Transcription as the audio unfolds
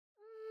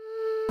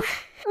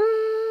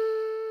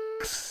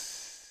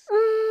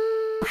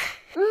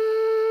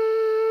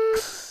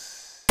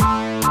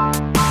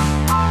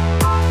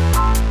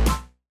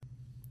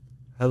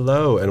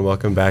Hello, and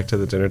welcome back to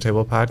the Dinner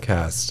Table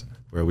Podcast,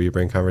 where we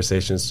bring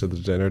conversations to the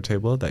dinner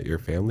table that your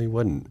family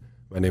wouldn't.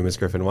 My name is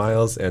Griffin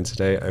Wiles, and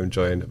today I'm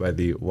joined by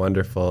the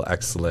wonderful,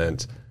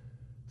 excellent,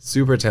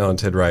 super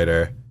talented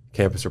writer,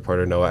 campus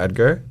reporter Noah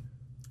Edgar.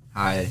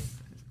 Hi.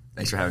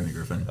 Thanks for having me,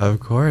 Griffin. Of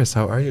course.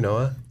 How are you,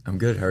 Noah? I'm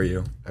good. How are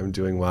you? I'm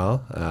doing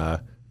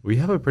well. We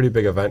have a pretty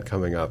big event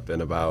coming up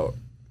in about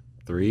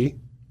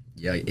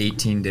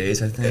 18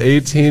 days, I think.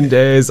 18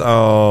 days.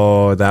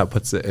 Oh, that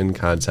puts it in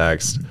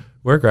context.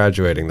 We're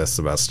graduating this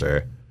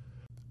semester.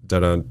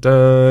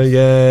 Dun-dun-dun,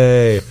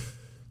 yay.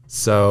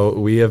 So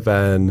we have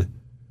been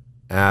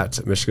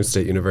at Michigan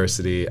State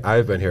University.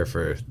 I've been here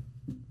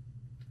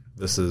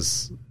this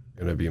is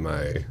going to be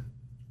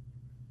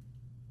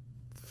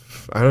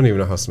I don't even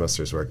know how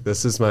semesters work.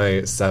 This is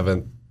my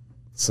 7th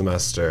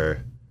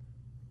semester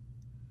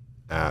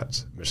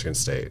at Michigan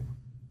State.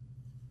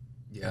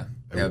 Yeah,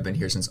 I've been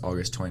here since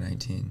August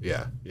 2019.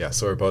 Yeah.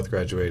 So we're both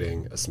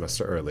graduating a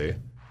semester early.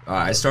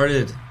 I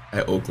started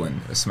at Oakland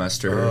a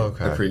semester,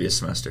 the previous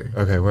semester.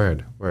 Okay,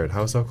 word.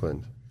 How's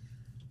Oakland?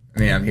 I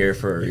mean, I'm here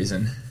for a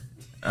reason.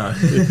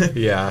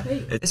 Yeah.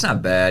 It's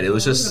not bad. It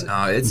was just,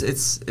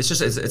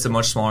 it's a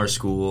much smaller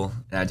school,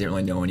 and I didn't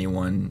really know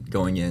anyone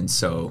going in,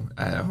 so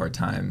I had a hard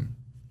time.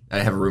 I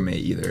didn't have a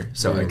roommate either,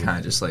 so I kind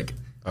of just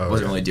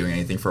wasn't really doing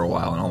anything for a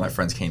while, and all my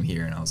friends came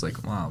here, and I was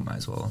like, wow, might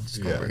as well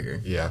just go over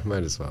here. Yeah,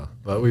 might as well.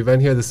 But we've been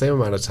here the same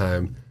amount of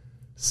time,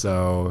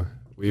 so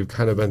we've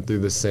kind of been through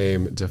the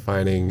same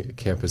defining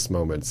campus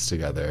moments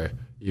together,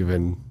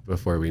 even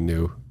before we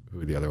knew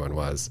who the other one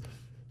was.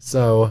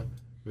 So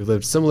we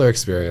lived similar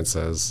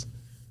experiences,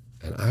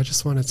 and I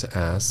just wanted to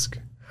ask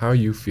how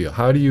you feel.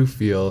 How do you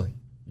feel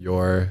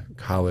your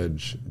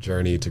college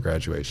journey to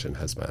graduation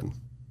has been?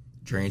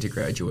 Journey to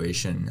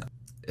graduation,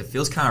 it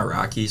feels kind of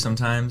rocky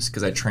sometimes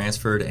because I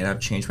transferred and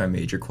I've changed my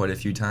major quite a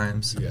few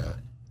times. Yeah.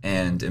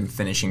 And am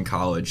finishing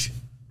college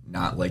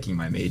not liking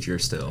my major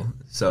still.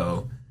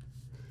 So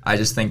I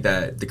just think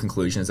that the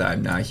conclusion is that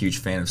I'm not a huge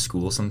fan of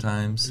school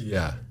sometimes.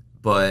 Yeah.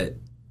 But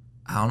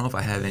I don't know if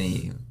I have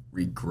any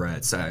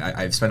regrets.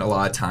 I've spent a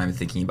lot of time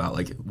thinking about,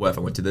 what if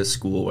I went to this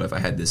school? What if I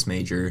had this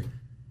major?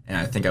 And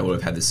I think I would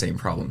have had the same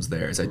problems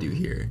there as I do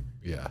here.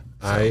 Yeah,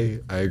 so. I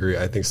agree.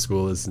 I think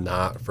school is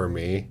not for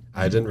me.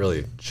 I didn't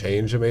really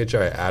change a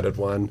major. I added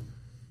one,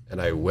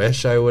 and I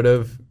wish I would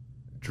have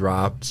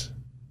dropped,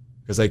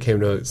 because I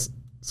came to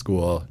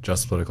school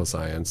just political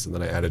science, and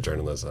then I added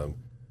journalism.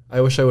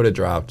 I wish I would have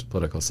dropped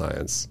political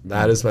science.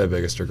 That is my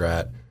biggest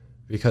regret,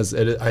 because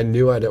I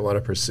knew I didn't want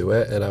to pursue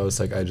it, and I was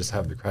like, I just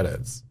have the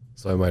credits,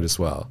 so I might as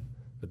well.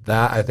 But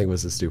that, I think,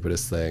 was the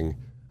stupidest thing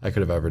I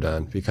could have ever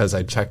done, because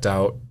I checked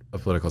out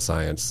of political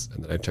science,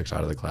 and then I checked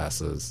out of the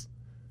classes.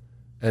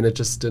 And it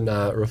just did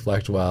not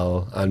reflect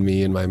well on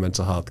me and my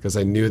mental health, because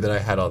I knew that I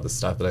had all this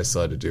stuff that I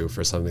still had to do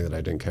for something that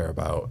I didn't care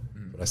about,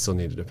 but I still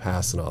needed to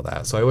pass and all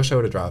that. So I wish I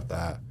would have dropped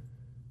that.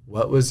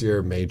 What was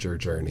your major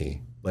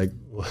journey?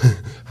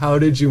 How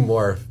did you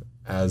morph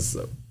as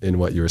in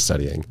what you were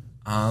studying?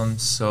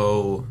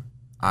 So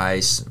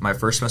my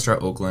first semester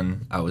at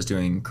Oakland, I was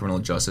doing criminal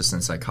justice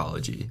and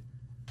psychology.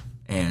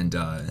 And,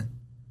 I'm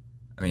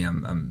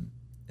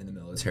in the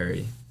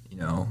military,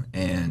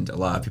 and a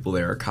lot of people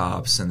there are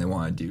cops, and they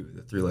want to do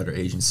the 3-letter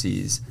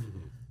agencies. Mm-hmm.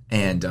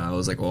 And I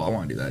was like, well, I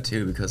want to do that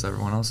too, because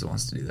everyone else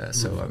wants to do that.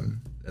 Mm-hmm. So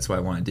that's what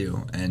I want to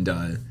do. And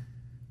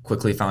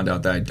quickly found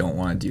out that I don't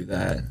want to do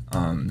that.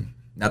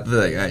 Not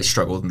that I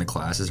struggled in the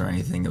classes or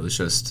anything. It was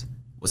just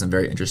wasn't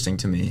very interesting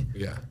to me.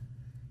 Yeah.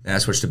 And I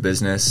switched to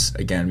business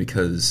again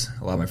because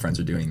a lot of my friends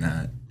were doing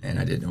that, and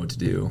I didn't know what to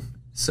do.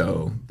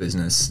 So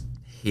business,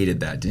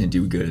 hated that. Didn't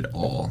do good at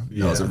all.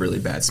 Yeah. That was a really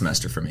bad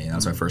semester for me. That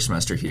was my first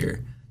semester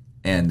here.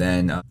 And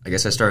then I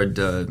guess I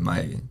started,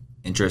 my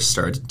interest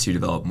started to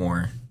develop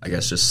more, I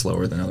guess just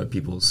slower than other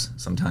people's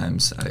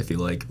sometimes, I feel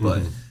like.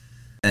 But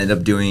I ended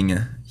up doing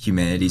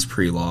humanities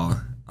pre-law,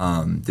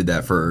 did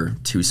that for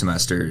 2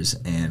 semesters,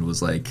 and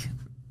was like,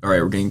 all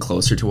right, we're getting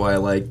closer to what I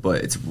like,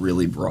 but it's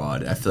really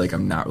broad. I feel like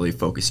I'm not really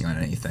focusing on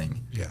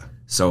anything. Yeah.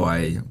 So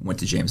I went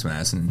to James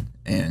Madison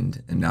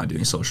and am now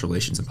doing social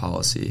relations and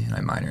policy, and I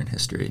minor in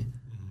history.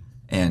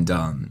 And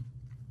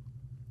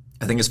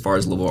I think as far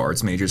as liberal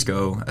arts majors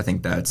go, I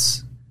think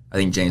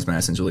James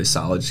Madison's really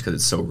solid just because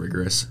it's so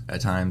rigorous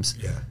at times.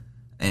 Yeah.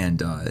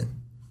 And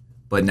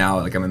but now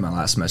I'm in my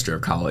last semester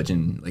of college,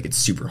 and it's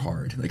super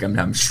hard.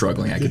 I'm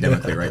struggling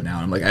academically right now.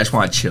 I'm I just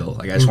want to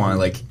chill. I just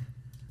want to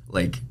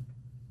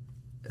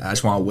I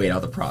just want to wait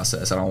out the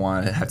process. I don't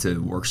want to have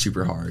to work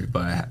super hard,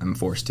 but I'm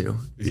forced to.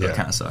 So it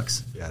kind of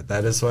sucks. Yeah,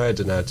 that is why I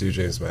did not do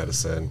James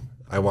Madison.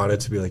 I wanted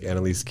to be like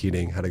Annalise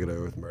Keating, How to Get Away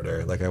with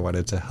Murder. I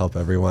wanted to help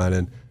everyone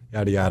and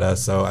yada yada.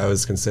 So I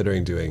was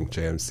considering doing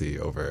JMC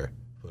over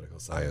political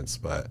science,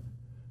 but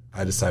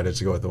I decided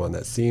to go with the one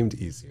that seemed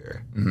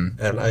easier.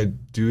 Mm-hmm. And I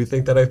do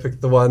think that I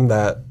picked the one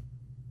that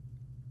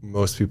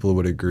most people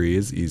would agree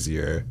is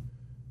easier.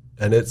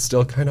 And it's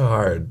still kind of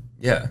hard.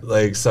 Yeah.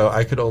 So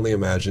I could only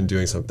imagine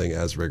doing something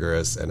as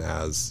rigorous and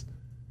as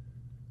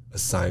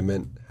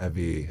assignment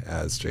heavy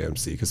as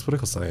JMC, because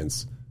political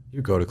science,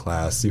 you go to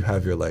class, you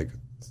have your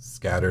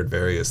scattered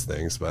various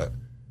things, but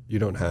you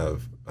don't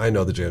have, I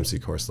know the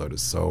JMC course load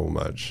is so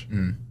much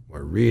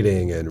more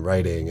reading and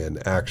writing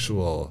and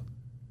actual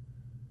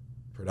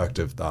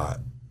productive thought.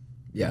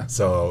 Yeah.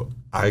 So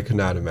I could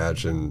not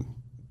imagine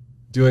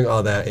doing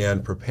all that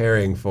and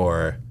preparing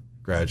for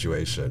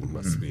graduation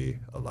must be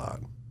a lot.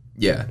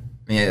 Yeah.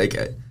 I mean, like,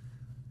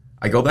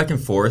 I go back and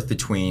forth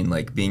between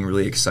like being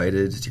really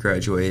excited to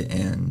graduate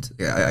and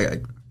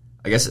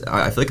I guess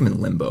I feel like I'm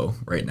in limbo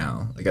right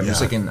now. Like I'm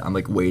just like I'm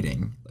like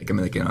waiting. Like I'm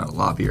like in a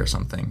lobby or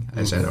something.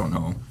 I don't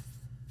know.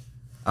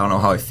 I don't know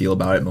how I feel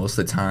about it most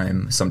of the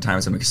time.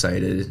 Sometimes I'm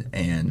excited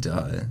and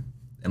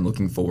I'm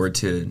looking forward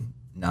to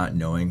not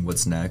knowing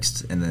what's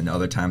next. And then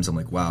other times I'm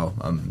like, wow,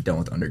 I'm done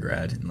with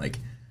undergrad. And like,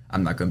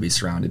 I'm not going to be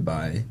surrounded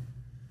by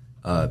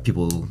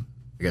people,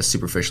 I guess,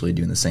 superficially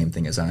doing the same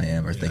thing as I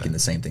am or thinking the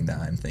same thing that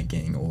I'm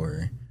thinking.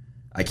 Or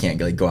I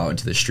can't like go out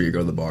into the street or go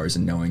to the bars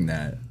and knowing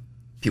that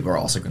people are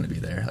also going to be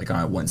there, like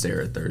on a Wednesday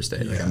or a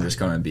Thursday. Like I'm just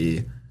going to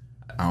be,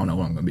 I don't know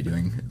what I'm going to be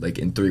doing. Like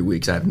in 3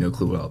 weeks, I have no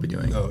clue what I'll be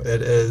doing. No,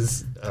 it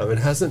is. It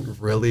hasn't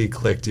really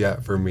clicked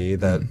yet for me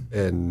that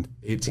in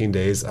 18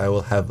 days, I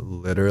will have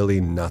literally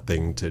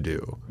nothing to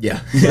do.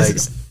 Yeah. Like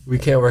we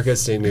can't work at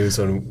State News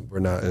when we're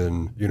not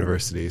in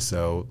university.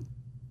 So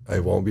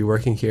I won't be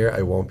working here.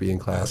 I won't be in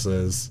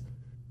classes.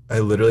 I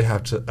literally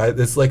have to,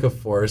 it's like a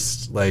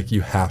forced, like you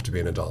have to be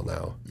an adult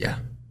now. Yeah.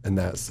 And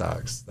that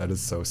sucks. That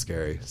is so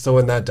scary. So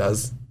when that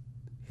does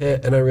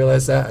hit and I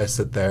realize that, I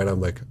sit there and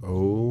I'm like,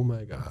 oh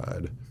my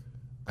God,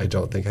 I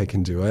don't think I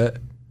can do it.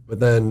 But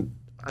then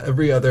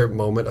every other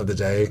moment of the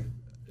day,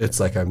 it's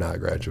like I'm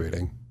not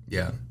graduating.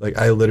 Yeah. Like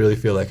I literally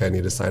feel like I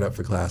need to sign up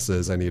for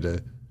classes. I need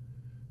to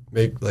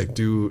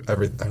do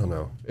everything. I don't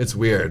know. It's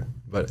weird,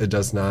 but it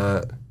has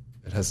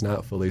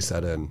not fully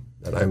set in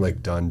that I'm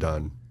like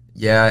done.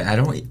 Yeah,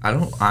 I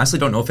don't honestly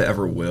don't know if it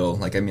ever will.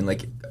 Like, I mean,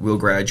 like we'll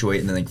graduate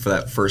and then like for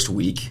that first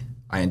week,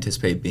 I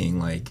anticipate being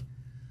like,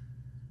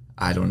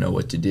 I don't know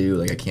what to do.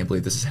 Like, I can't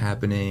believe this is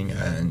happening.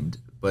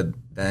 But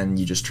then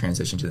you just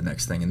transition to the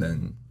next thing and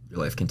then your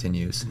life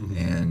continues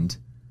and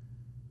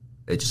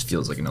it just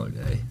feels like another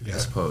day, I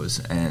suppose.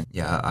 And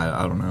yeah,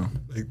 I don't know.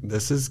 Like,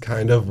 this is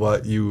kind of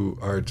what you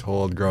are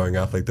told growing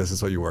up. Like, this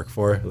is what you work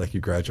for. Like, you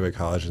graduate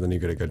college and then you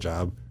get a good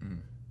job.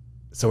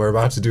 So we're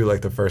about to do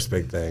like the first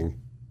big thing.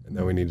 And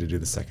then we need to do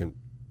the second,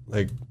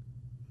 like,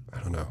 I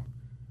don't know.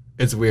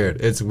 It's weird.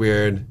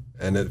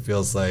 And it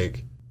feels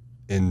like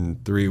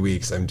in 3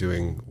 weeks, I'm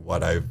doing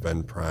what I've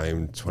been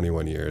primed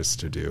 21 years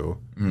to do.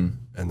 And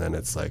then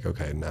it's like,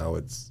 okay, now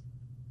it's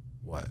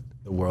what?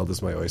 The world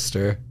is my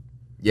oyster.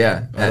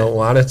 Yeah. I don't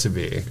want it to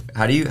be.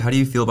 How do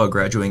you feel about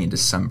graduating in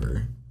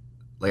December?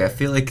 Like, I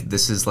feel like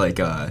this is like,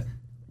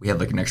 we have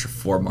like an extra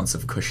 4 months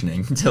of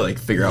cushioning to like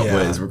figure out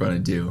what it is we're going to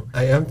do.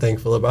 I am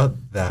thankful about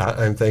that.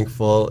 I'm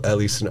thankful, at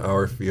least in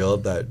our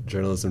field, that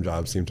journalism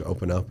jobs seem to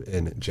open up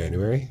in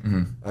January.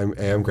 I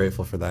am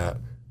grateful for that.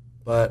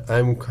 But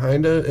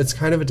it's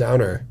kind of a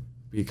downer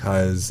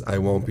because I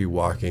won't be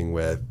walking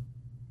with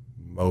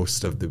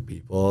most of the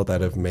people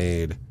that have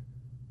made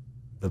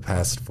the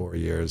past 4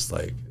 years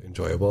like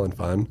enjoyable and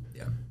fun.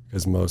 Yeah.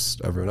 Because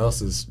everyone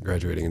else is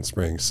graduating in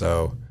spring.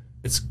 So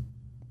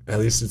at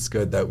least it's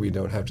good that we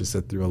don't have to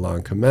sit through a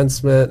long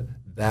commencement.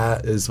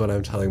 That is what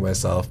I'm telling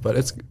myself. But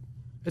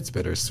it's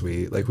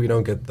bittersweet. Like, we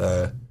don't get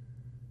the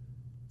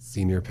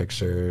senior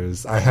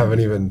pictures. I haven't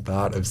even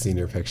thought of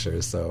senior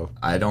pictures, so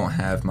I don't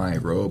have my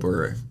robe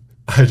or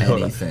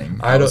anything.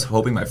 I was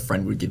hoping my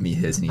friend would give me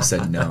his, and he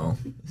said no.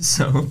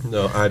 So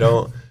no, I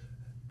don't.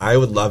 I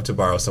would love to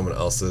borrow someone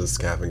else's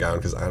cap and gown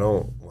because I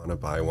don't want to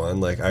buy one.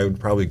 Like, I would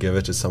probably give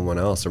it to someone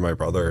else or my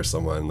brother or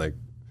someone like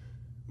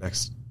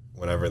next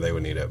whenever they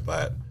would need it.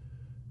 But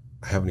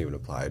I haven't even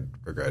applied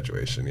for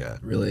graduation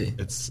yet. Really?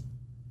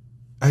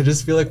 I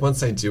just feel like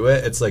once I do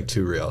it, it's like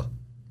too real.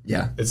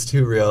 Yeah. It's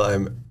too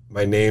real.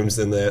 My name's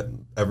in it.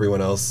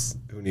 Everyone else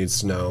who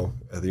needs to know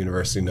at the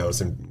university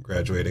knows I'm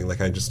graduating.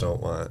 Like, I'm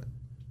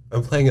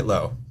playing it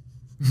low.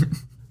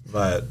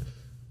 But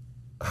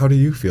how do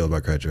you feel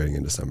about graduating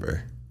in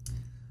December?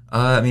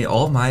 I mean,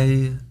 all of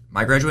my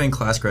graduating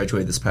class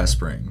graduated this past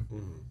spring.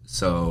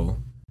 So,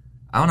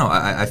 I don't know.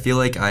 I feel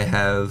like I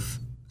have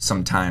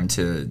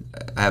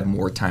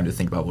more time to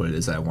think about what it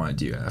is that I want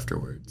to do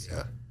afterwards.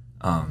 Yeah.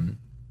 I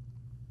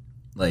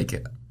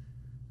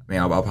mean,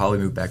 I'll probably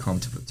move back home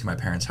to my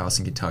parents' house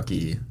in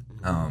Kentucky,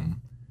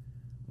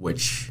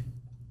 which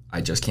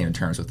I just came to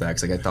terms with that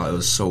because like I thought it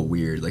was so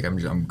weird. Like I'm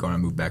going to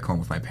move back home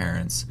with my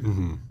parents,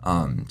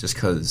 just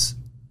because.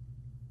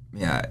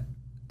 Yeah,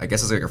 I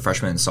guess as like a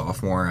freshman and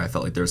sophomore, I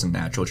felt like there was a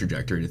natural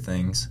trajectory to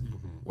things.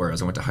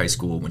 Whereas I went to high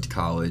school, went to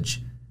college,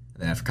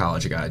 and then after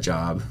college I got a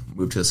job,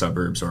 moved to the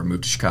suburbs or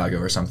moved to Chicago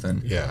or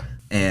something. Yeah,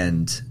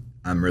 and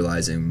I'm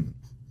realizing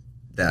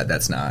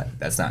that's not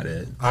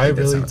it. I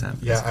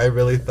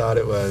really thought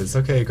it was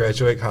okay.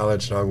 Graduate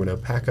college, now I'm going to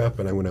pack up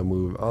and I'm going to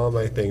move all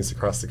my things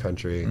across the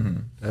country.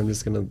 I'm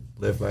just going to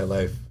live my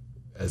life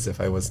as if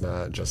I was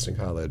not just in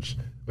college,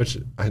 which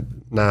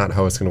not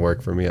how it's going to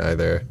work for me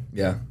either.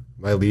 Yeah,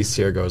 my lease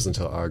here goes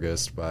until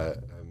August,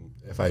 but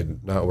if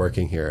I'm not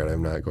working here and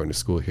I'm not going to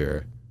school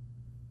here,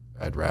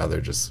 I'd rather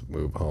just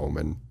move home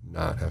and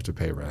not have to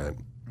pay rent,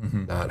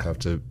 not have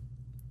to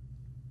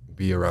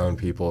be around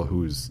people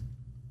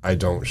I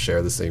don't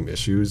share the same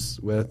issues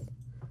with,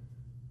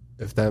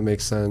 if that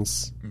makes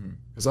sense.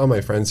 Because all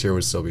my friends here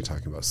would still be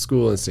talking about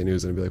school and state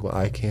news, and I'd be like, well,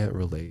 I can't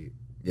relate.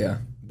 Yeah.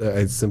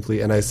 I simply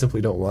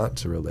don't want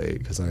to relate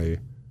because I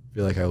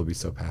feel like I will be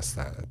so past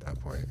that at that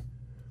point.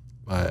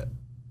 But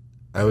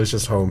I was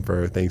just home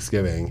for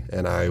Thanksgiving,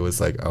 and I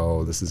was like,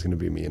 oh, this is going to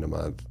be me in a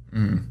month.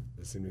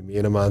 This is going to be me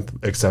in a month,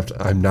 except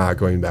I'm not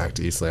going back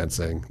to East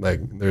Lansing. Like,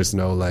 there's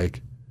no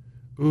like,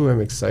 ooh,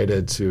 I'm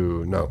excited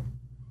to, no.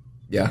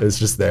 Yeah. It's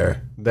just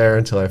there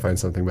until I find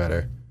something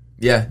better.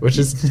 Yeah. Which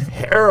is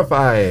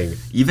terrifying.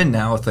 Even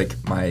now with like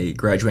my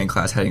graduating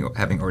class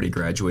having already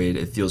graduated,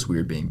 it feels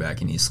weird being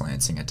back in East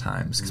Lansing at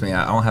times. Because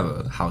I don't have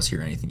a house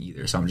here or anything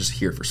either, so I'm just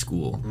here for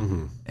school.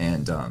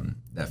 And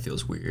that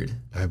feels weird.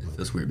 It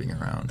feels weird being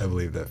around. I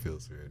believe that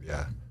feels weird,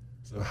 yeah.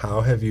 So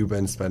how have you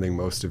been spending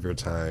most of your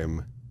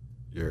time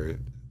your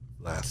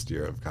last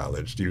year of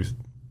college?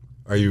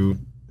 Are you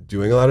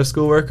doing a lot of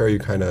schoolwork? Or are you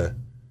kind of,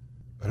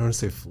 I don't want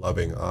to say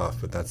flubbing off,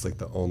 but that's like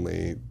the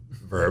only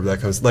verb that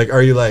comes. Like,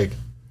 are you like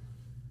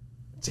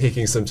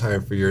taking some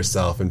time for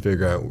yourself and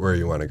figure out where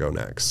you want to go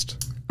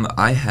next?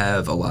 I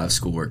have a lot of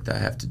schoolwork that I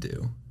have to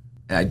do,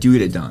 and I do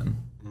get it done.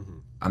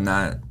 I'm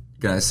not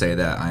going to say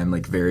that I'm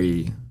like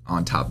very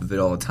on top of it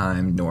all the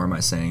time, nor am I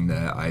saying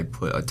that I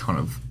put a ton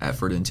of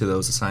effort into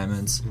those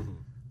assignments,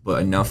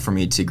 but enough for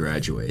me to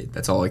graduate.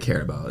 That's all I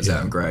care about is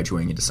that I'm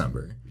graduating in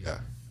December. Yeah.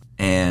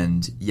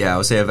 And I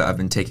would say I've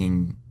been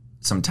taking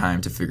some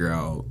time to figure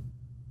out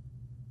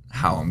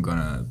how I'm going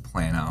to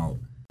plan out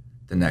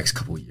the next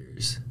couple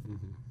years.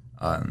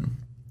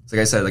 So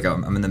like I said, like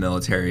I'm in the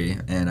military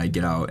and I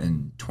get out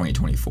in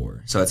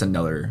 2024. So that's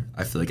another,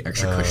 I feel like,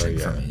 extra cushion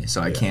for me.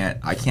 So I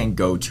can't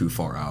go too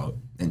far out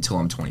until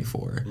I'm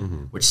 24,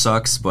 which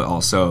sucks, but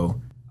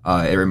also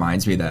it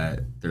reminds me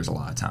that there's a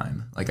lot of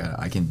time. Like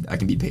I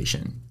can be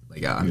patient.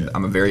 Like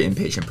I'm a very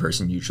impatient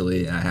person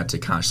usually, and I have to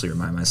constantly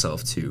remind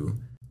myself to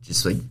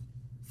just like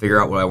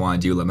figure out what I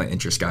want to do, let my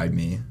interests guide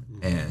me,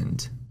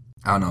 and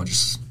I don't know,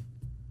 just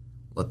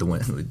let the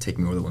wind take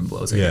me where the wind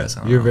blows, I guess.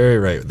 You're very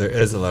right. There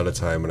is a lot of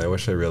time, and I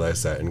wish I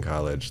realized that in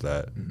college,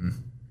 that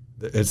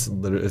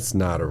it's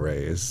not a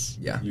race.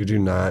 Yeah. You do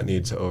not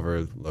need to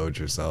overload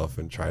yourself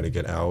and try to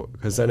get out,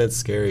 because then it's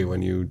scary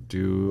when you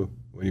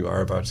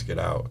are about to get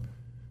out.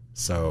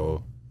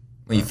 So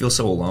you feel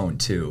so alone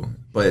too,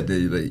 but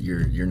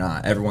you're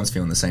not. Everyone's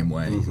feeling the same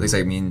way. Like,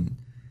 I mean,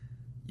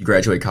 you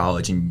graduate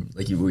college, and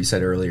like we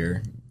said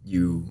earlier,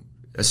 you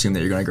assume that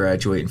you're going to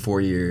graduate in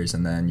 4 years,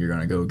 and then you're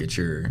going to go get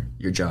your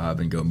job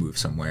and go move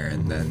somewhere,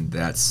 and then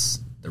that's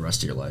the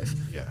rest of your life.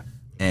 Yeah.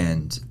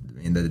 And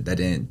I mean,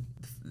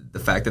 the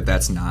fact that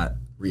that's not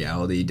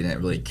reality didn't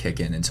really kick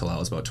in until I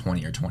was about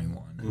 20 or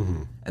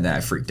 21. And then I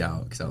freaked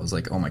out because I was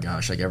like, oh my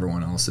gosh, like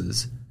everyone else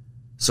is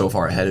so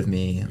far ahead of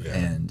me.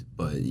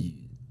 But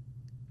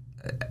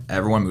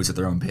everyone moves at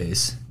their own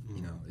pace.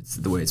 You know, it's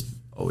the way it's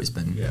always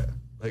been. Yeah.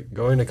 Like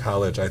going to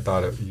college, I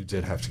thought you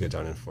did have to get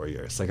done in 4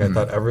 years. Like I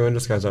thought everyone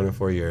just got done in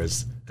 4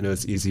 years and it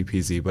was easy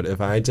peasy. But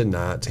if I did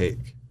not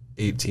take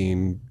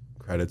 18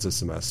 credits a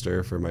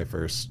semester for my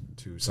first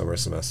 2 summer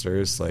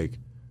semesters, like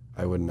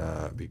I would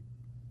not be,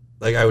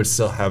 like I would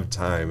still have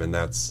time. And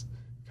that's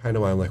kind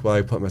of why I'm like, well,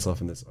 I put myself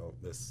in this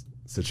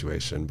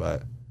situation.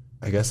 But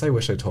I guess I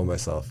wish I told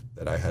myself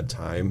that I had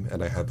time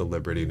and I had the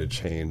liberty to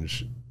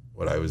change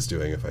what I was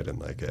doing if I didn't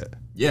like it.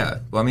 Yeah.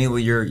 Well, I mean,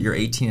 you're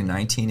 18 and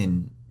 19,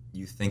 and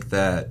you think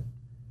that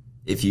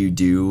if you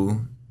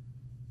do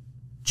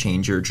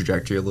change your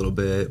trajectory a little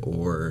bit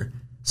or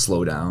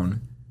slow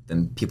down,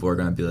 then people are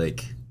going to be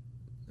like,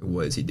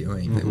 what is he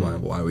doing? Like,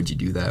 why would you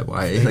do that?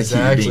 Why? Exactly,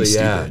 like, you're being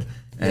stupid.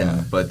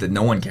 Yeah. But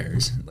no one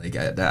cares. Like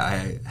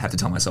I have to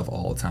tell myself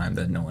all the time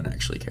that no one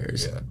actually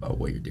cares about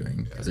what you're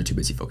doing because they're too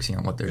busy focusing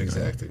on what they're doing.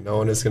 Exactly. No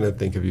one is going to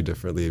think of you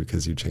differently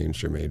because you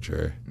changed your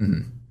major.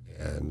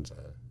 And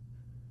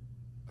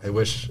I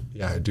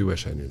do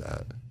wish I knew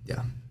that.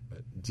 Yeah.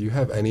 Do you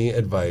have any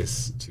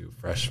advice to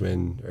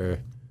freshmen, or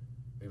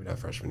maybe not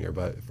freshman year,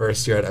 but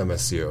first year at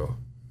MSU?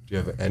 Do you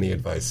have any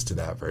advice to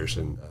that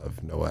version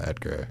of Noah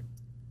Edgar?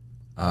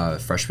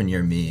 Freshman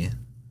year me,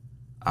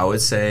 I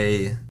would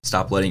say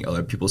stop letting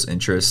other people's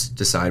interests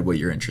decide what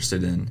you're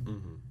interested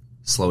in.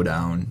 Slow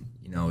down.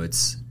 You know,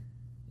 it's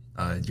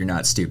you're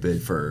not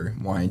stupid for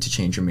wanting to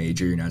change your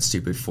major. You're not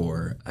stupid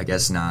for, I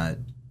guess, not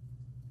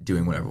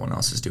doing what everyone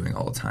else is doing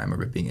all the time,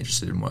 or being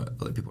interested in what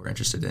other people are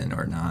interested in,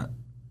 or not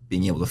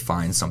being able to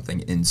find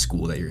something in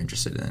school that you're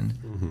interested in.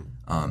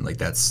 Like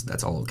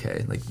that's all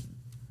okay. Like,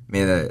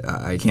 man,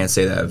 I can't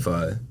say that I've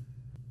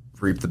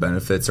reaped the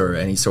benefits or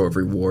any sort of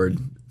reward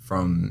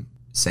from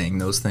saying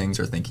those things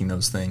or thinking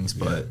those things,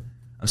 but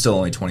I'm still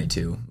only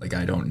 22. Like,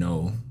 I don't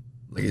know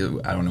what's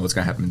going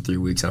to happen in 3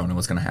 weeks. I don't know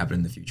what's going to happen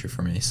in the future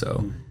for me.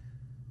 So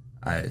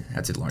I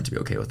had to learn to be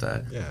okay with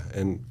that. Yeah.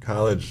 And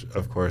college,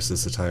 of course,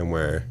 is a time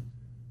where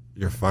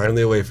you're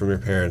finally away from your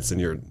parents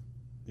and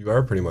you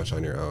are pretty much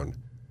on your own.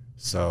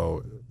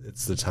 So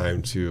it's the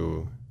time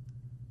to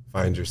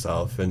find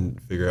yourself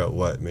and figure out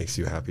what makes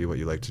you happy, what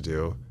you like to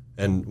do.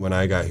 And when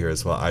I got here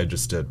as well, I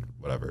just did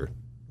whatever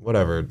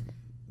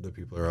the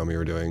people around me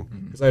were doing,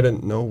 because I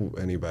didn't know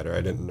any better.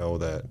 I didn't know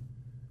that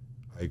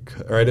I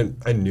could, or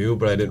I knew,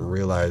 but I didn't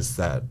realize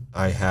that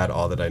I had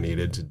all that I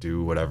needed to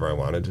do whatever I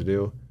wanted to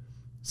do.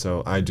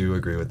 So I do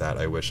agree with that.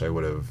 I wish I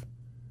would have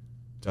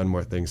done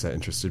more things that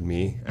interested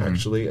me,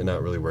 actually, and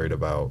not really worried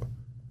about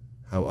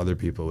how other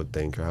people would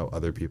think, or how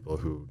other people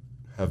who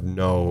have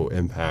no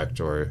impact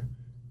or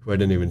who I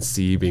didn't even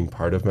see being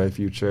part of my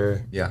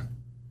future. Yeah.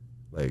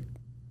 Like,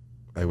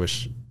 I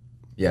wish.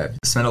 Yeah.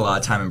 Spend a lot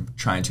of time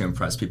trying to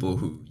impress people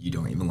who you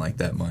don't even like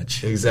that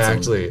much.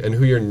 Exactly. And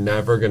who you're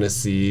never going to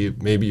see,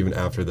 maybe even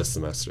after this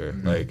semester.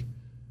 Like,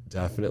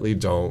 definitely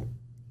don't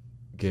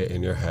get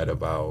in your head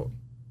about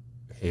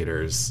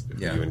haters who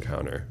you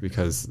encounter,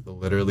 because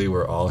literally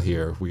we're all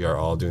here. We are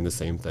all doing the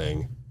same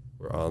thing.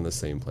 We're all in the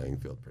same playing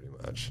field pretty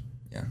much.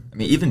 Yeah. I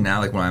mean, even now,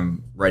 like when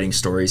I'm writing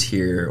stories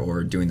here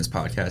or doing this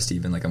podcast,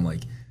 even like I'm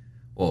like,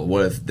 well,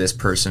 what if this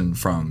person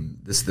from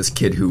this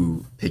kid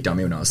who picked on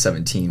me when I was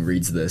 17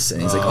 reads this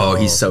and he's like, oh,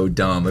 he's so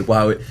dumb. Like,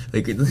 wow.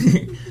 Like,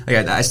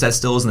 that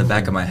still is in the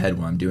back of my head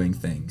when I'm doing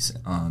things.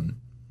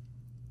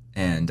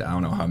 And I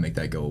don't know how to make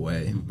that go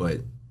away, but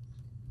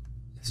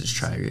just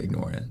try to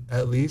ignore it.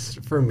 At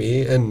least for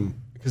me, and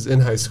because in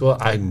high school,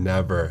 I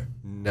never,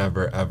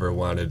 ever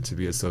wanted to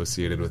be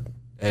associated with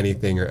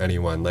anything or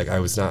anyone. Like, I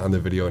was not on the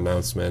video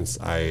announcements.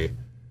 I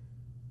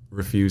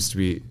refused to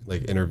be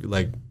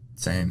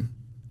Same.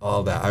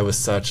 All that. I was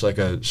such like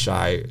a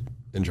shy,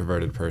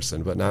 introverted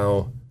person. But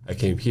now I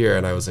came here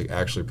and I was like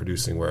actually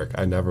producing work.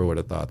 I never would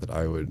have thought that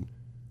I would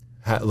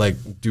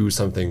do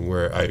something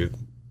where I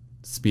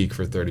speak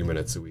for 30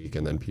 minutes a week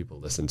and then people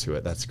listen to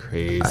it. That's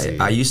crazy.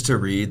 I used to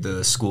read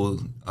the school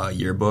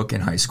yearbook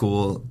in high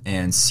school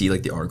and see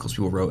like the articles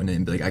people wrote in it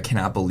and be like, I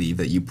cannot believe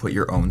that you put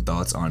your own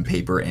thoughts on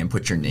paper and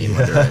put your name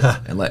under it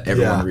and let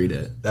everyone read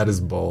it. That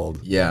is bold.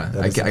 Yeah.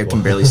 I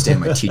can barely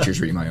stand my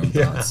teachers reading my own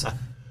thoughts.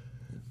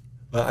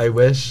 But I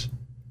wish,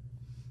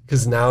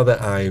 because now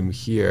that I'm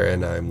here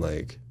and I'm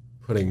like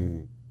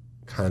putting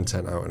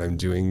content out and I'm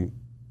doing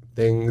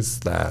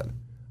things that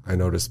I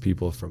notice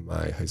people from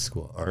my high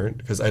school aren't,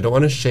 because I don't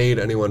want to shade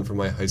anyone from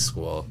my high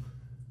school,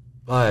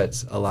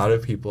 but a lot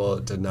of people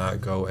did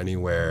not go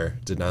anywhere,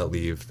 did not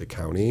leave the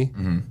county.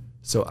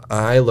 So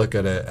I look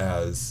at it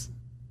as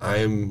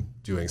I'm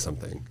doing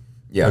something.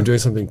 Yeah. I'm doing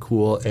something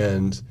cool,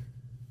 and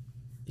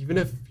even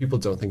if people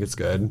don't think it's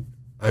good,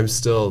 I'm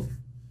still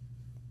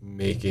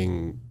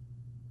making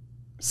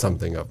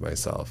something of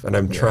myself, and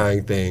I'm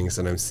trying things,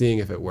 and I'm seeing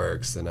if it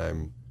works, and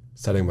I'm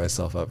setting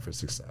myself up for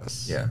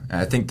success. Yeah,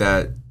 and I think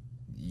that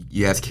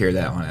you have to carry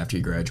that on after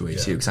you graduate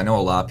too, because I know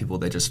a lot of people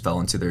that just fell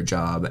into their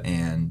job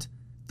and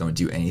don't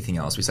do anything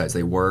else besides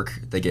they work,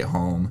 they get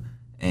home,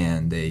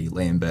 and they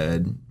lay in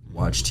bed,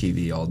 watch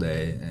TV all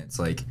day, and it's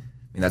like,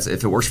 I mean, that's,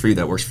 if it works for you,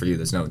 that works for you.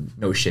 There's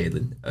no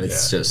shade.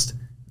 It's just,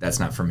 that's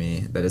not for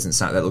me.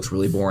 That looks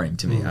really boring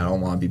to me. I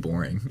don't want to be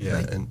boring. Yeah,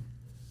 and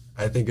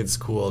I think it's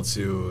cool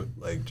to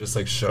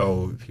just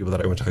show people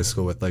that I went to high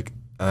school with, like,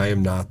 I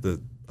am not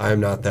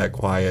that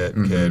quiet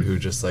kid who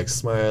just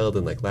smiled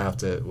and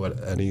laughed at what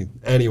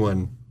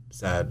anyone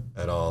said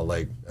at all.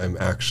 Like, I'm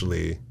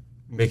actually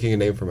making a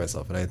name for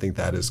myself, and I think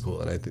that is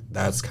cool. And I think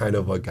that's kind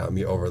of what got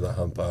me over the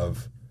hump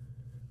of,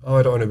 oh,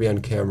 I don't want to be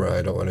on camera,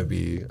 I don't want to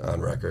be on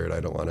record,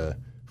 I don't want to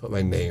put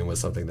my name with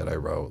something that I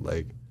wrote.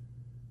 Like,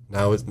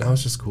 now it's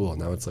just cool.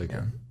 Now it's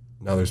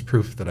now there's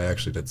proof that I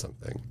actually did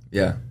something.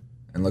 Yeah.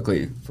 And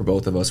luckily for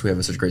both of us, we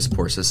have such a great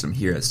support system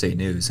here at State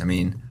News. I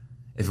mean,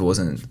 if it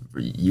wasn't for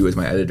you as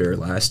my editor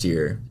last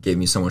year, gave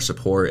me so much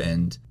support,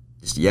 and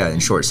just, in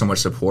short, so much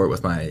support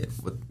with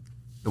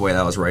the way that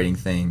I was writing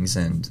things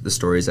and the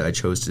stories that I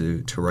chose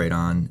to write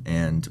on.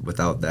 And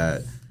without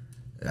that,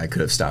 I could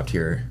have stopped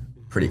here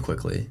pretty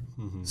quickly.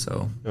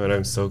 So, and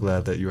I'm so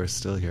glad that you are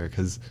still here,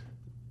 because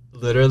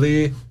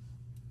literally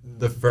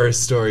the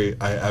first story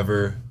I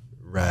ever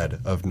read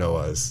of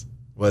Noah's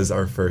was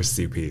our first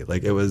CP.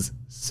 Like, it was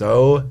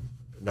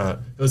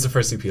it was the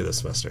first CP of this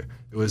semester.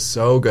 It was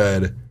so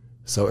good,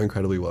 so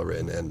incredibly well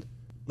written,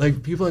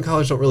 and people in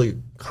college don't really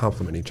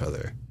compliment each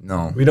other.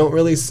 No. We don't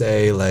really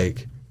say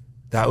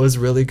that was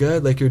really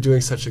good, you're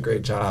doing such a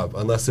great job,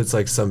 unless it's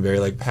some very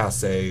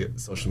passé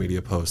social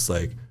media posts,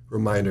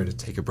 reminder to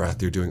take a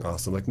breath, you're doing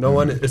awesome. No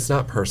one, it's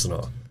not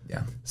personal.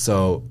 Yeah.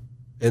 So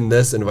in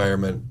this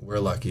environment, we're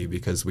lucky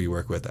because we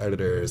work with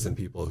editors and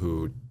people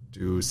who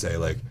do say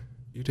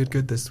you did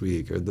good this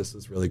week, or this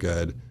is really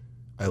good,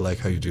 I like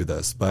how you do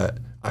this. But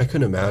I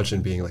couldn't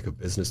imagine being a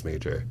business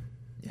major.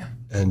 Yeah.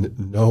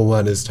 And no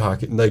one is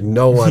talking,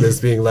 no one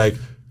is being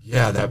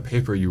yeah, that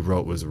paper you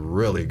wrote was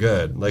really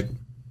good.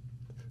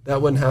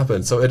 That wouldn't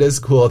happen. So it is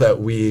cool that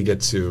we get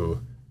to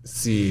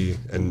see,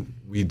 and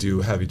we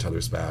do have each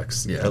other's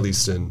backs, at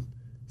least in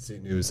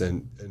State News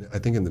and I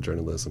think in the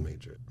journalism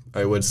major.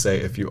 I would say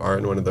if you are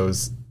in one of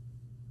those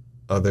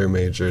other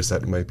majors,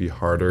 that might be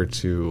harder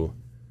to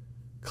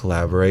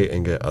collaborate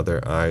and get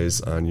other eyes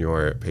on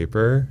your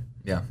paper.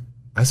 Yeah.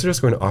 I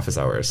suggest going to office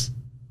hours.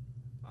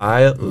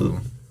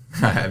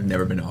 I've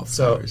never been to office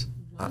hours.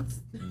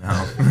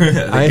 No,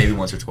 maybe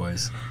once or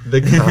twice.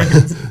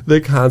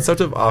 The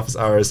concept of office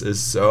hours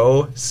is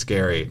so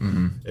scary.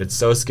 Mm-hmm. It's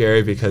so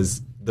scary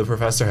because the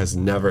professor has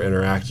never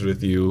interacted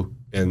with you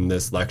in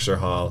this lecture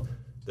hall.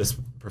 This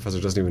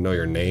professor doesn't even know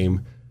your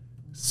name.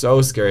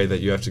 So scary that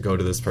you have to go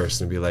to this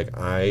person and be like,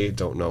 I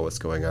don't know what's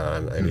going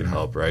on. I need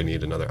help, or I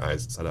need another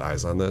set of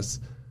eyes on this.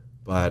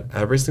 But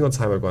every single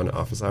time I've gone to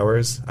office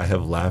hours, I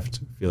have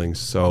left feeling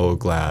so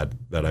glad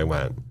that I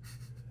went.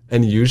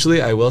 And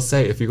usually I will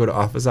say, if you go to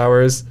office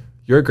hours,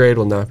 your grade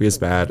will not be as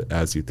bad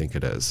as you think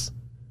it is.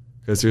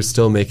 Because you're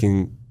still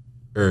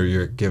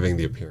you're giving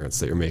the appearance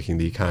that you're making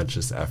the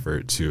conscious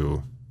effort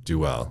to do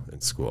well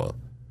in school.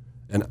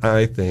 And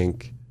I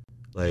think,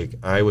 like,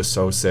 I was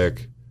so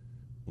sick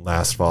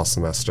last fall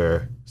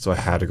semester, so I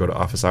had to go to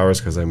office hours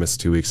because I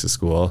missed 2 weeks of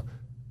school.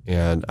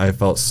 And I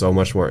felt so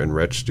much more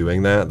enriched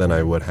doing that than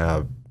I would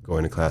have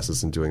going to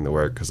classes and doing the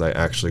work, because I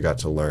actually got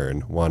to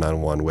learn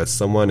one-on-one with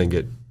someone and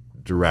get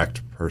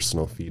direct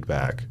personal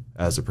feedback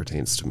as it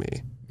pertains to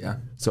me. Yeah.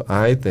 So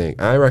I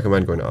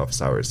recommend going to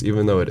office hours,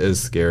 even though it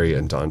is scary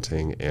and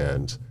daunting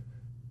and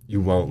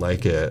you won't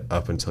like it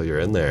up until you're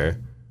in there.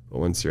 But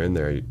once you're in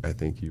there, I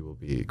think you will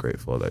be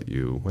grateful that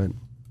you went.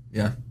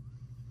 Yeah.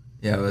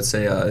 Yeah, I would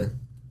say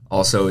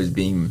also is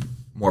being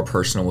more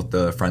personal with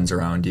the friends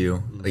around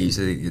you. Like you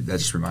said, that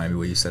just reminded me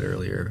what you said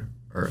earlier,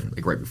 or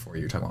like right before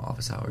you were talking about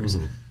office hours,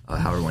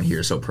 how everyone here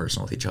is so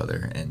personal with each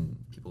other, and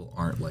people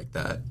aren't like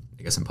that,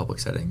 I guess, in public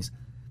settings.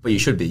 But you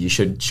should be. You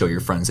should show your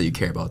friends that you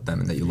care about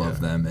them and that you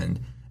love them, and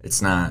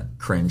it's not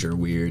cringe or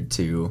weird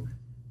to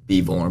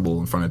be vulnerable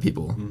in front of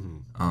people.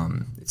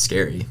 It's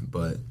scary,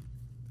 but...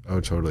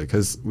 Oh, totally.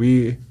 Because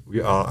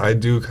I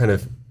do kind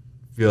of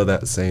feel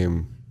that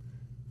same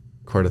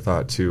sort of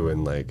thought too,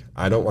 and like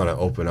I don't want to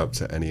open up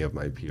to any of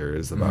my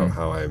peers about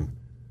how I'm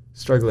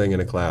struggling in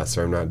a class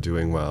or I'm not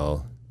doing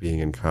well being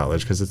in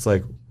college, because it's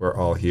like we're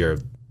all here.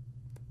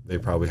 They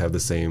probably have the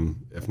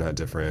same, if not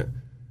different,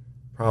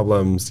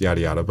 problems,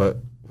 yada yada, but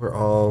we're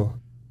all,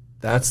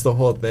 that's the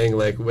whole thing.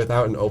 Like,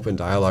 without an open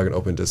dialogue and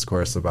open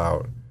discourse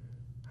about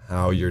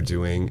how you're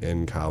doing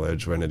in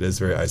college, when it is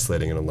very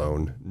isolating and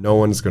alone, no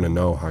one's going to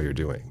know how you're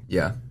doing.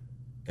 Yeah.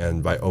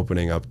 And by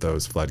opening up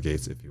those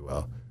floodgates, if you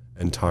will,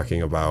 and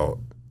talking about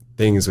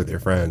things with your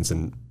friends,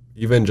 and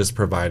even just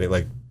providing,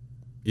 like,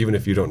 even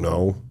if you don't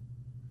know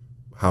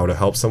how to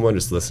help someone,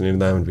 just listening to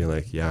them and being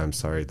like, yeah, I'm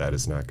sorry, that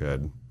is not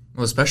good.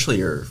 Well, especially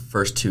your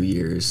first 2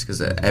 years,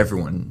 because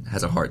everyone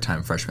has a hard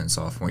time freshman and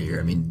sophomore year.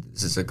 I mean,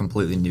 this is a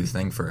completely new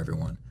thing for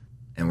everyone,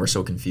 and we're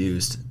so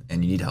confused,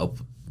 and you need help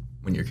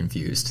when you're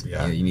confused.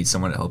 Yeah. You need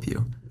someone to help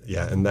you.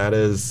 Yeah, and that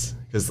is,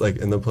 because like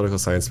in the political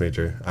science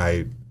major,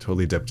 I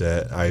totally dipped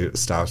it. I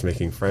stopped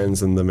making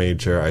friends in the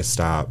major. I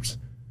stopped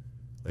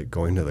like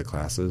going to the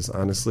classes,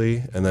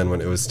 honestly. And then when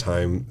it was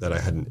time that I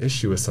had an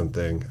issue with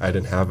something, I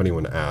didn't have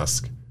anyone to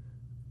ask,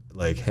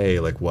 like, hey,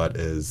 like, what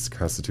is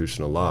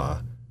constitutional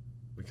law?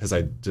 Because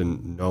I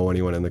didn't know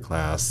anyone in the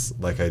class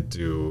like I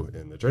do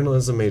in the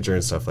journalism major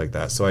and stuff like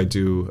that. So I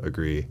do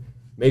agree.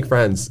 Make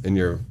friends in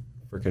your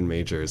freaking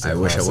majors. I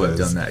wish I would have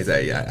done that.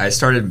 Exactly. I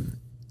started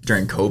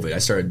during COVID. I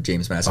started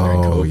James Madison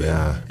during COVID.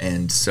 Yeah.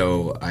 And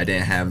so I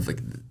didn't have, like,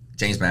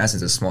 James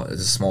Madison's a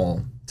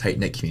small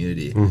tight-knit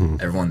community.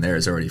 Everyone there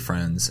is already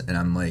friends. And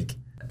I'm like,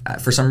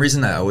 for some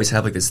reason, I always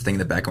have like this thing in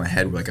the back of my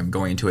head where like I'm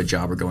going to a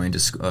job or going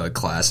to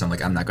class, and I'm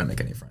like, I'm not going to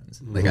make any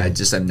friends. Like, I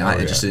just am not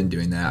interested in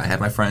doing that. I have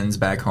my friends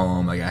back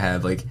home. Like, I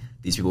have like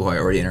these people who I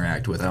already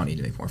interact with. I don't need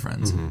to make more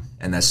friends.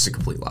 And that's just a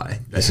complete lie.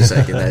 That's just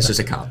like, that's just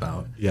a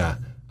cop-out. Yeah,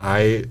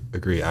 I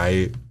agree.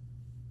 I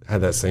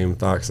had that same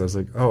thought because I was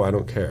like, oh, I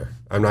don't care.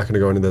 I'm not going to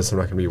go into this. I'm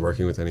not going to be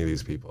working with any of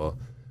these people.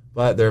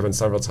 But there have been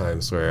several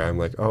times where I'm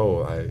like,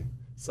 oh,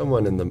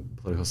 someone in the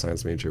political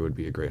science major would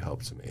be a great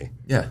help to me.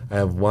 Yeah. I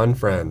have one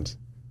friend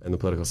in the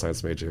political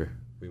science major.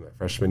 We met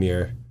freshman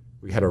year.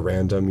 We had a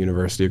random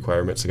university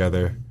acquirement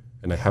together,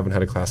 and I haven't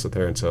had a class with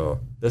her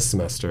until this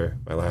semester,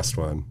 my last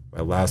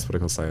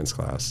political science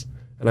class.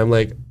 And I'm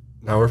like,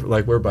 now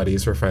we're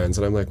buddies, we're friends,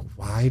 and I'm like,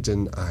 why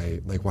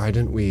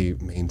didn't we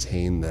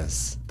maintain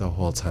this the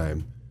whole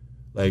time?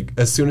 Like,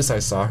 as soon as I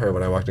saw her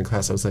when I walked in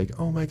class, I was like,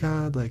 oh my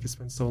God, like, it's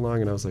been so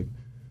long. And I was like,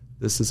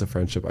 this is a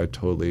friendship I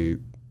totally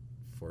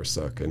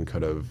forsook and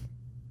could have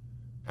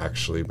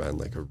actually been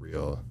like a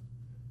real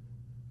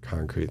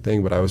concrete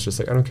thing. But I was just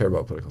like, I don't care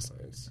about political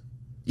science.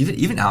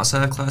 Even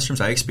outside of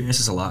classrooms, I experienced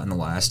this a lot in the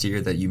last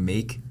year, that you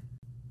make,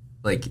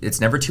 like, it's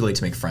never too late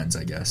to make friends,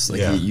 I guess.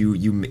 Like,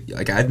 you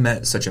like, I've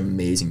met such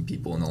amazing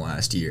people in the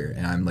last year,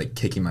 and I'm like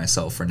kicking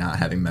myself for not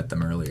having met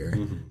them earlier,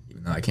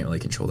 even though I can't really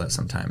control that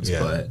sometimes.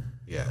 Yeah. But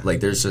yeah, like,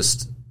 there's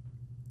just,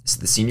 it's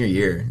the senior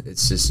year.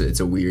 It's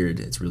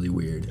really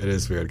weird. It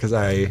is weird because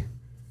I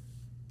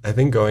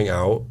think going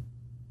out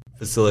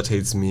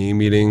facilitates me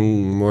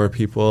meeting more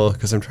people,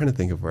 because I'm trying to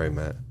think of where I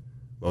met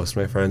most of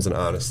my friends, and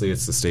honestly,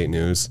 it's the state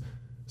news.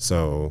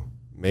 So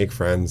make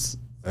friends.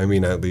 I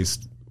mean, at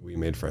least we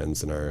made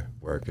friends in our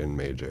work and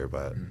major,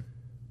 but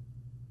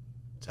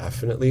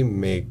definitely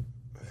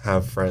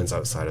have friends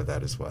outside of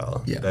that as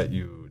well. Yeah.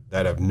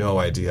 That have no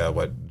idea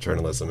what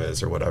journalism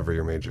is or whatever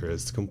your major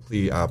is.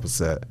 Complete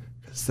opposite.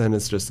 Because then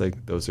it's just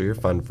like, those are your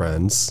fun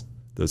friends.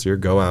 Those are your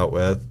go out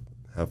with,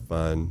 have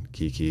fun,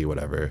 kiki,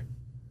 whatever.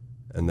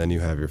 And then you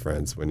have your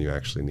friends when you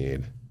actually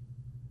need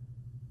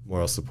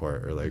moral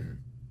support or like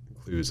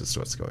clues as to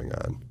what's going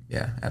on.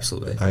 Yeah,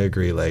 absolutely. I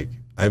agree. Like,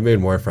 I've made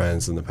more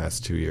friends in the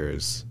past 2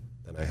 years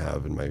than I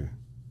have in my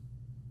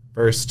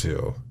first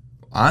 2.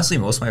 Honestly,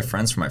 most of my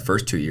friends from my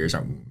first 2 years,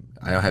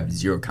 I have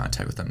zero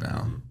contact with them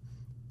now.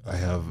 I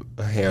have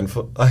a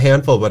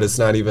handful, but it's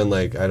not even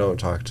like I don't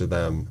talk to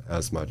them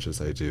as much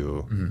as I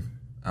do. Mm-hmm.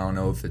 I don't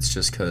know if it's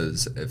just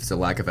because if it's a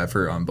lack of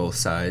effort on both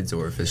sides,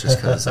 or if it's just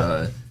because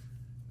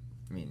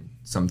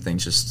some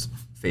things just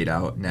fade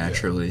out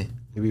naturally. Yeah.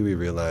 Maybe we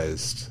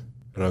realized,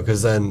 I don't know,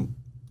 because then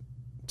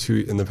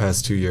in the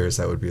past 2 years,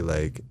 that would be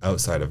like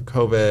outside of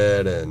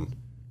COVID, and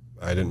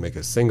I didn't make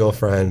a single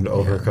friend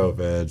over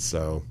COVID.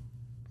 So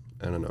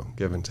I don't know,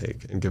 give and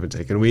take.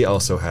 And we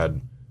also had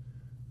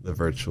the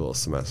virtual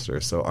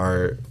semester. So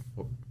our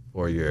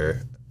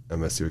 4-year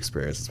MSU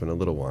experience has been a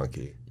little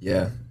wonky.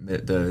 Yeah,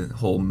 the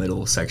whole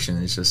middle section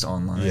is just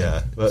online.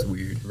 Yeah, but it's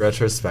weird.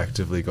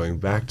 Retrospectively, going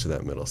back to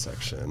that middle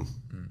section,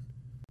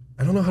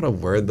 I don't know how to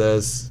word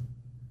this,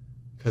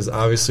 because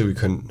obviously we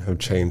couldn't have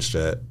changed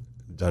it,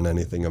 done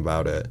anything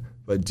about it.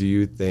 But do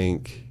you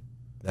think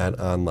that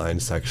online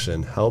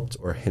section helped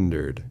or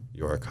hindered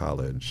your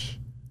college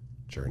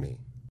journey?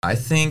 I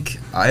think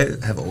I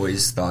have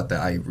always thought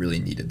that I really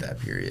needed that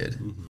period.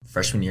 Mm-hmm.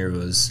 Freshman year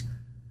was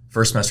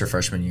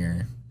freshman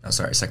year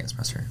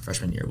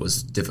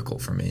was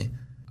difficult for me.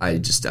 I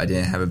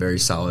didn't have a very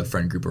solid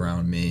friend group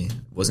around me,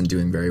 wasn't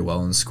doing very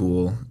well in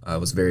school. I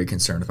was very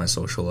concerned with my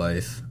social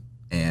life,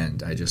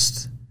 and I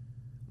just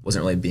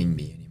wasn't really being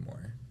me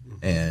anymore.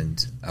 Mm-hmm.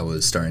 And I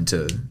was starting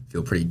to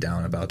feel pretty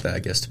down about that, I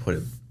guess, to put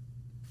it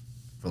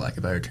for lack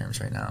of better terms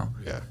right now.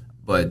 Yeah.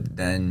 But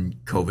then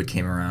COVID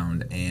came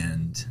around,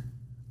 and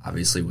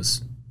obviously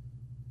was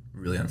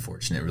really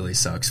unfortunate. It really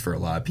sucks for a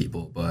lot of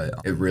people, but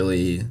it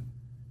really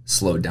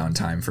slowed down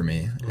time for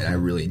me, and I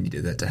really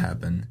needed that to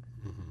happen.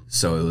 Mm-hmm.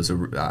 So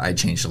I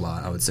changed a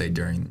lot, I would say,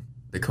 during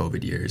the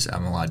COVID years.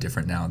 I'm a lot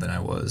different now than I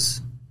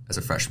was as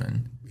a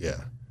freshman. Yeah,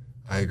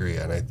 I agree.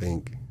 And I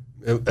think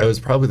it was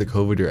probably the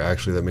COVID year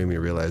actually that made me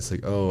realize,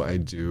 like, oh, I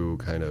do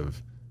kind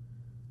of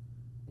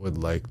would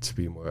like to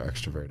be more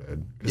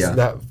extroverted. Because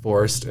that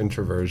forced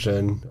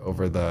introversion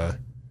over the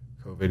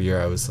COVID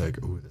year, I was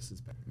like, ooh, this is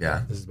bad.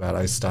 Yeah. This is bad.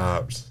 I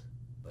stopped.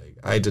 Like,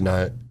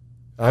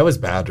 I was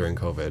bad during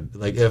COVID.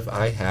 Like, if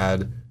I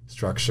had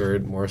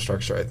more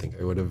structure, I think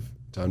I would have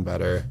done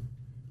better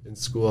in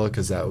school,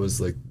 because that was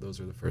like, those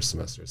were the first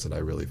semesters that I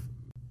really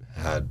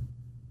had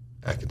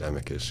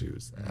academic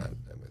issues at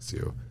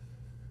MSU.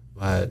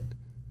 But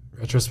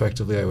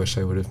retrospectively, I wish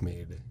I would have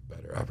made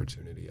better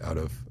opportunity out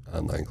of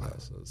online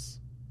classes,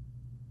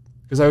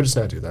 because I would just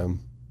not do them.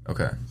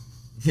 Okay.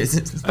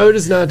 I would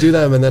just not do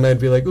them, and then I'd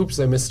be like, oops,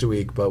 I missed a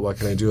week, but what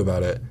can I do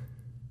about it?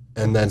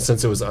 And then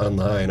since it was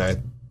online, I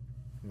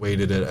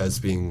weighted it as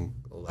being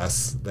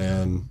less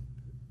than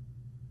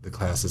the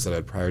classes that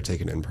I'd prior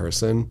taken in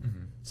person. Mm-hmm.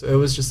 So it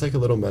was just like a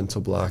little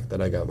mental block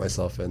that I got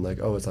myself in, like,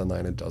 oh, it's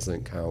online, it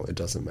doesn't count, it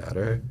doesn't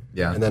matter.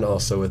 Yeah. And then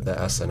also with the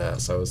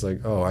SNS, I was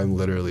like, oh, I'm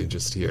literally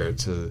just here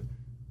to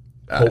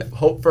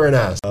hope for an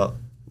S. Well,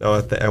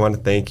 Noah, I want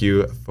to thank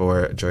you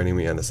for joining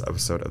me on this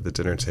episode of The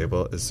Dinner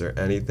Table. Is there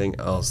anything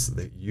else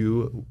that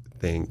you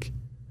think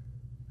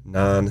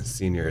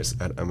non-seniors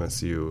at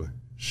MSU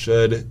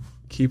should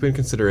keep in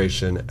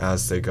consideration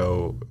as they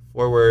go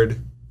forward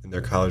in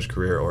their college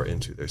career or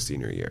into their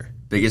senior year?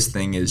 Biggest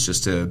thing is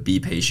just to be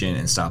patient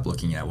and stop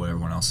looking at what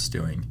everyone else is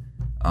doing.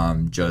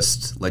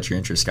 Just let your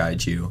interests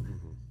guide you,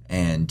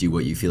 and do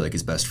what you feel like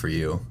is best for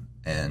you.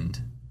 And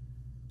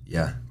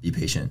yeah, be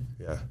patient.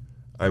 Yeah.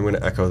 I'm going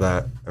to echo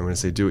that. I'm going to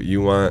say do what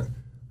you want,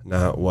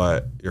 not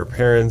what your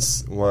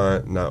parents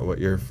want, not what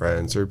your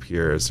friends or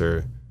peers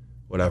or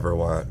whatever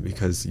want,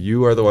 because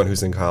you are the one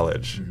who's in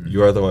college. Mm-hmm.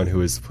 You are the one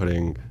who is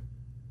putting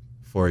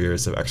 4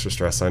 years of extra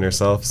stress on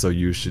yourself, so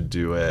you should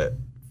do it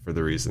for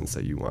the reasons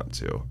that you want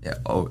to. Yeah.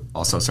 Oh,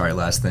 also, sorry,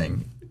 last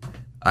thing.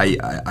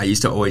 I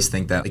used to always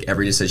think that like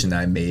every decision that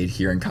I made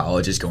here in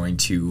college is going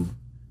to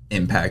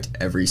impact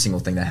every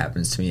single thing that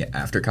happens to me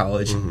after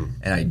college, and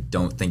I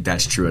don't think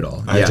that's true at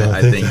all.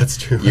 I think that's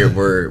true.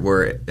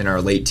 We're in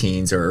our late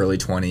teens or early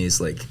 20s,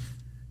 like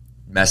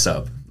mess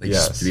up, like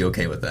just to be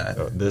okay with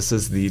that. This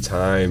is the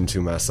time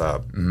to mess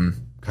up. Mm-hmm.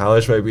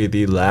 College might be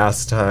the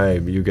last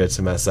time you get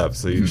to mess up,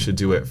 so you should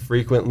do it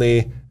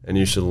frequently, and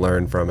you should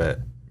learn from it.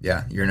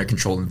 Yeah, you're in a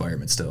controlled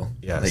environment still.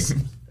 Yes, like,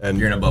 and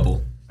you're in a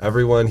bubble.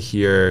 Everyone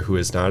here who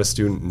is not a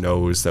student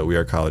knows that we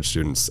are college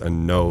students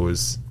and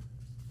knows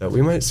that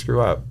we might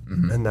screw up,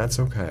 and that's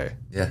okay.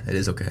 Yeah, it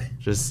is okay.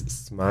 Just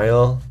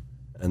smile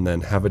and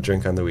then have a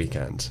drink on the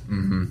weekend.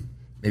 Mm-hmm.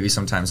 Maybe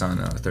sometimes on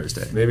a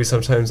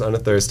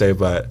Thursday.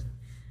 But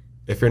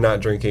if you're not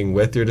drinking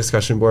with your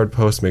discussion board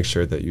post, make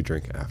sure that you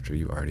drink after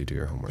you already do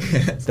your homework.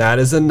 That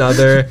is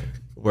another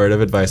word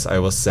of advice I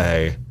will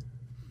say.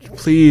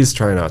 please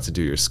try not to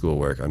do your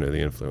schoolwork under the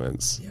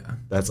influence. Yeah.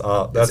 That's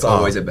all. That's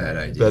always a bad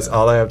idea. That's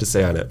all I have to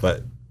say on it,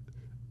 but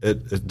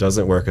it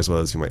doesn't work as well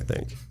as you might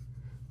think.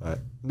 But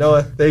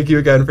Noah, thank you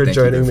again for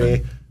joining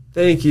me.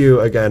 Thank you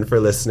again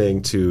for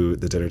listening to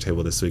The Dinner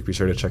Table this week. Be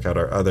sure to check out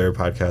our other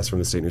podcasts from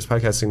the State News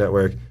Podcasting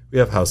Network. We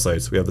have House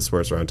Lights. We have the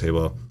Sports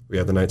Roundtable. We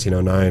have the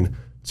 1909.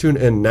 Tune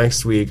in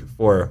next week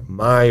for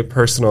my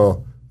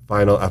personal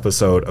final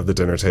episode of The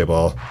Dinner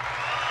Table.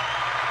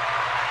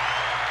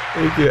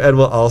 Thank you. And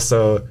we'll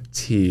also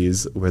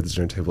tease where The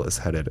Dinner Table is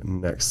headed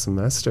next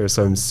semester.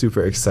 So I'm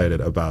super excited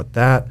about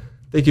that.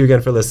 Thank you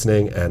again for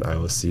listening, and I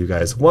will see you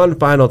guys one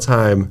final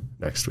time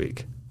next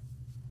week.